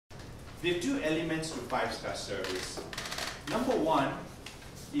There are two elements to 5-star service. Number one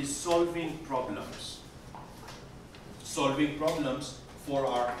is solving problems. Solving problems for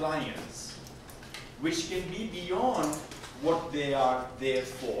our clients, which can be beyond what they are there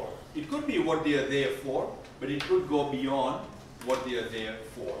for. It could be what they are there for, but it could go beyond what they are there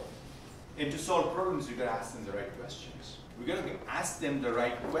for. And to solve problems, we've got to ask them the right questions. We've got to ask them the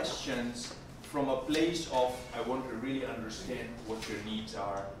right questions from a place of, I want to really understand what your needs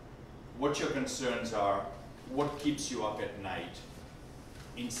are, what your concerns are, what keeps you up at night,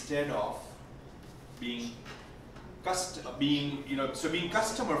 instead of being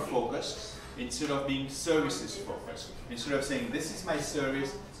customer focused instead of being services focused. Instead of saying, this is my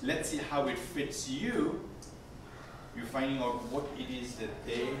service, let's see how it fits you, you're finding out what it is that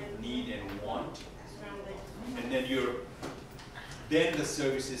they need and want, and then the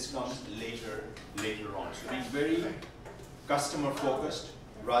services comes later on. So being very customer focused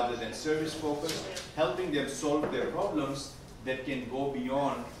rather than service focused, helping them solve their problems that can go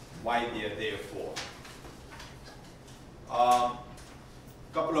beyond why they are there for.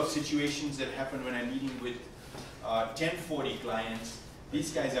 Couple of situations that happen when I'm meeting with 1040 clients.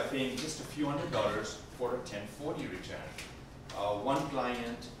 These guys are paying just a few $100s for a 1040 return. One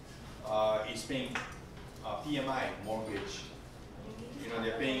client is paying PMI mortgage.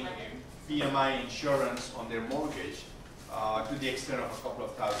 They're paying PMI insurance on their mortgage to the extent of a couple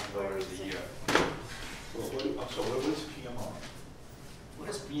of $1,000s a year. So what is PMI? What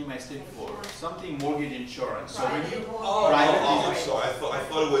does PMI stand for? Something mortgage insurance. So when you So I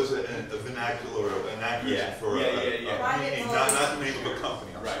thought it was a vernacular, an acronym for not the name of a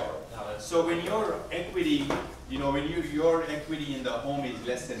company. I'm sorry. So when your equity, when your equity in the home is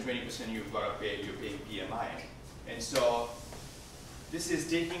less than 20%, you've got to pay. You're paying PMI, and so this is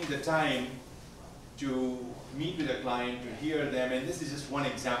taking the time to meet with a client, to hear them, and this is just one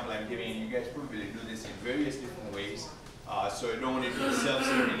example I'm giving. You guys probably do this in various different ways. So I don't want it to be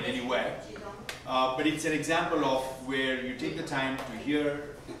self-serving in any way. But it's an example of where you take the time to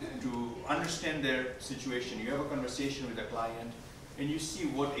hear, to understand their situation. You have a conversation with a client, and you see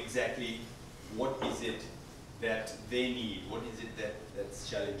what is it that they need, what is it that's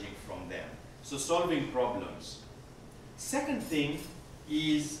challenging from them. So solving problems. Second thing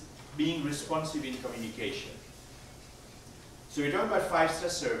is being responsive in communication. So we're talking about 5-star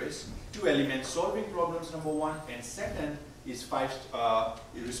service, two elements, solving problems, number one, and second is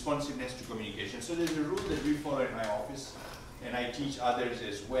responsiveness to communication. So there's a rule that we follow in my office, and I teach others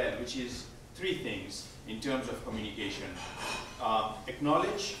as well, which is 3 things in terms of communication.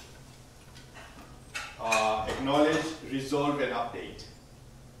 Acknowledge, resolve, and update.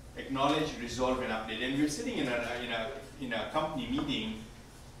 Acknowledge, resolve, and update. And we were sitting in a company meeting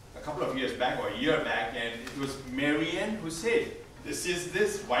a couple of years back, or a year back, and it was Marianne who said, this is the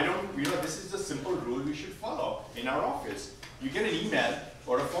simple rule we should follow in our office. You get an email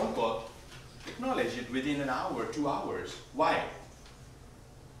or a phone call, acknowledge it within an hour, 2 hours. Why?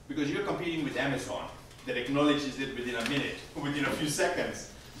 Because you're competing with Amazon that acknowledges it within a minute, within a few seconds.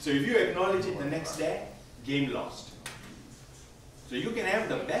 So if you acknowledge it the next day, game lost. So you can have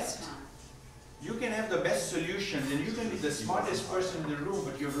the best solution, and you can be the smartest person in the room,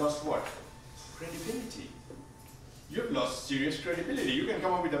 but you've lost what? Credibility. You've lost serious credibility. You can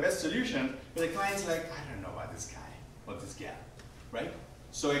come up with the best solution, but the client's like, I don't know about this guy or this gal, right?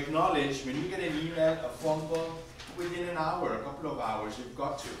 So acknowledge, when you get an email, a phone call, within an hour, a couple of hours, you've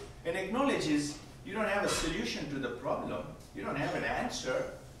got to. And acknowledge is, you don't have a solution to the problem. You don't have an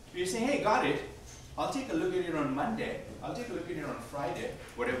answer. You're saying, hey, got it. I'll take a look at it on Monday. I'll take a look at it on Friday,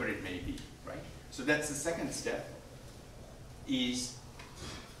 whatever it may be, right? So that's the second step, is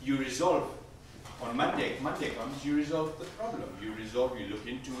you resolve. On Monday comes, you resolve the problem. You resolve, you look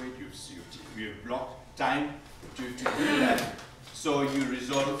into it, you've blocked time to do that. So you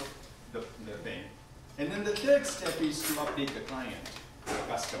resolve the thing. And then the third step is to update the client, the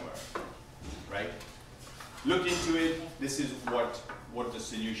customer, right? Look into it, this is what the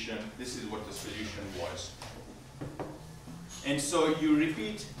solution was. And so you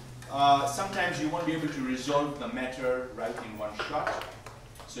repeat, sometimes you won't be able to resolve the matter right in one shot.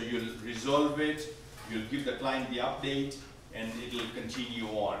 So you'll resolve it, you'll give the client the update, and it'll continue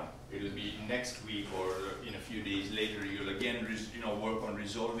on. It'll be next week or in a few days later. You'll again work on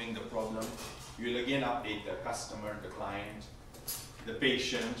resolving the problem. You'll again update the customer, the client, the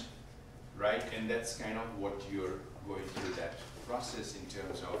patient, right? And that's kind of what you're going through that process in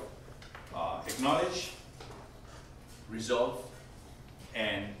terms of acknowledge, resolve,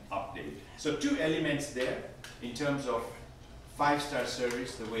 and update. So 2 elements there in terms of 5-star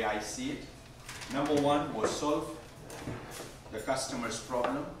service, the way I see it. Number 1 was solve the customer's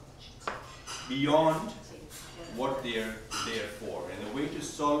problem. beyond what they're there for. And the way to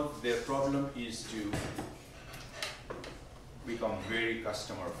solve their problem is to become very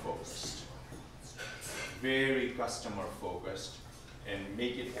customer focused. Very customer focused, and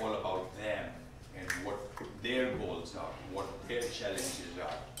make it all about them and what their goals are, what their challenges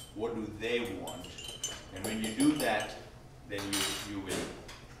are, what do they want. And when you do that, then you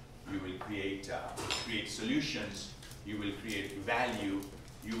will create solutions, you will create value,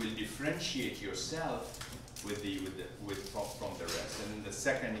 you will differentiate yourself from the rest. And then the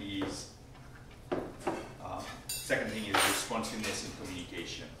second thing is responsiveness and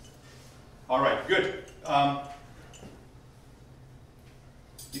communication. All right, good.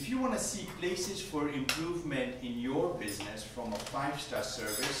 If you want to see places for improvement in your business from a 5-star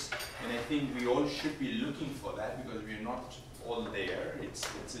service, and I think we all should be looking for that because we're not all there. It's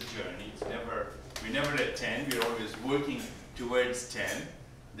a journey. We're never at 10. We're always working towards 10.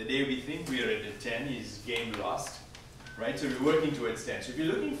 The day we think we are at a 10 is game lost, right? So we're working towards 10. So if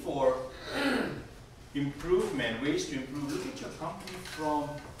you're looking for improvement, ways to improve, look at your company from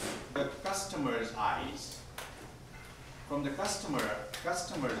the customer's eyes. From the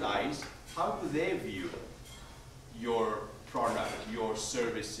customer's eyes, how do they view your product, your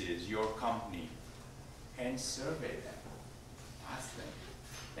services, your company? And survey them. Ask them,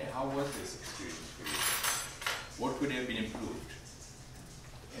 hey, how was this experience for you? What could have been improved?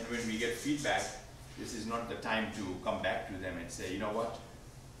 And when we get feedback, this is not the time to come back to them and say, you know what,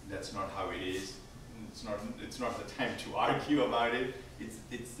 that's not how it is. It's not the time to argue about it.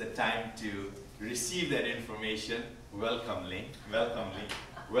 It's the time to receive that information welcomingly,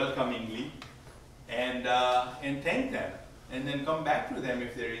 and thank them, and then come back to them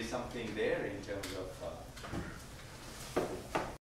if there is something there in terms of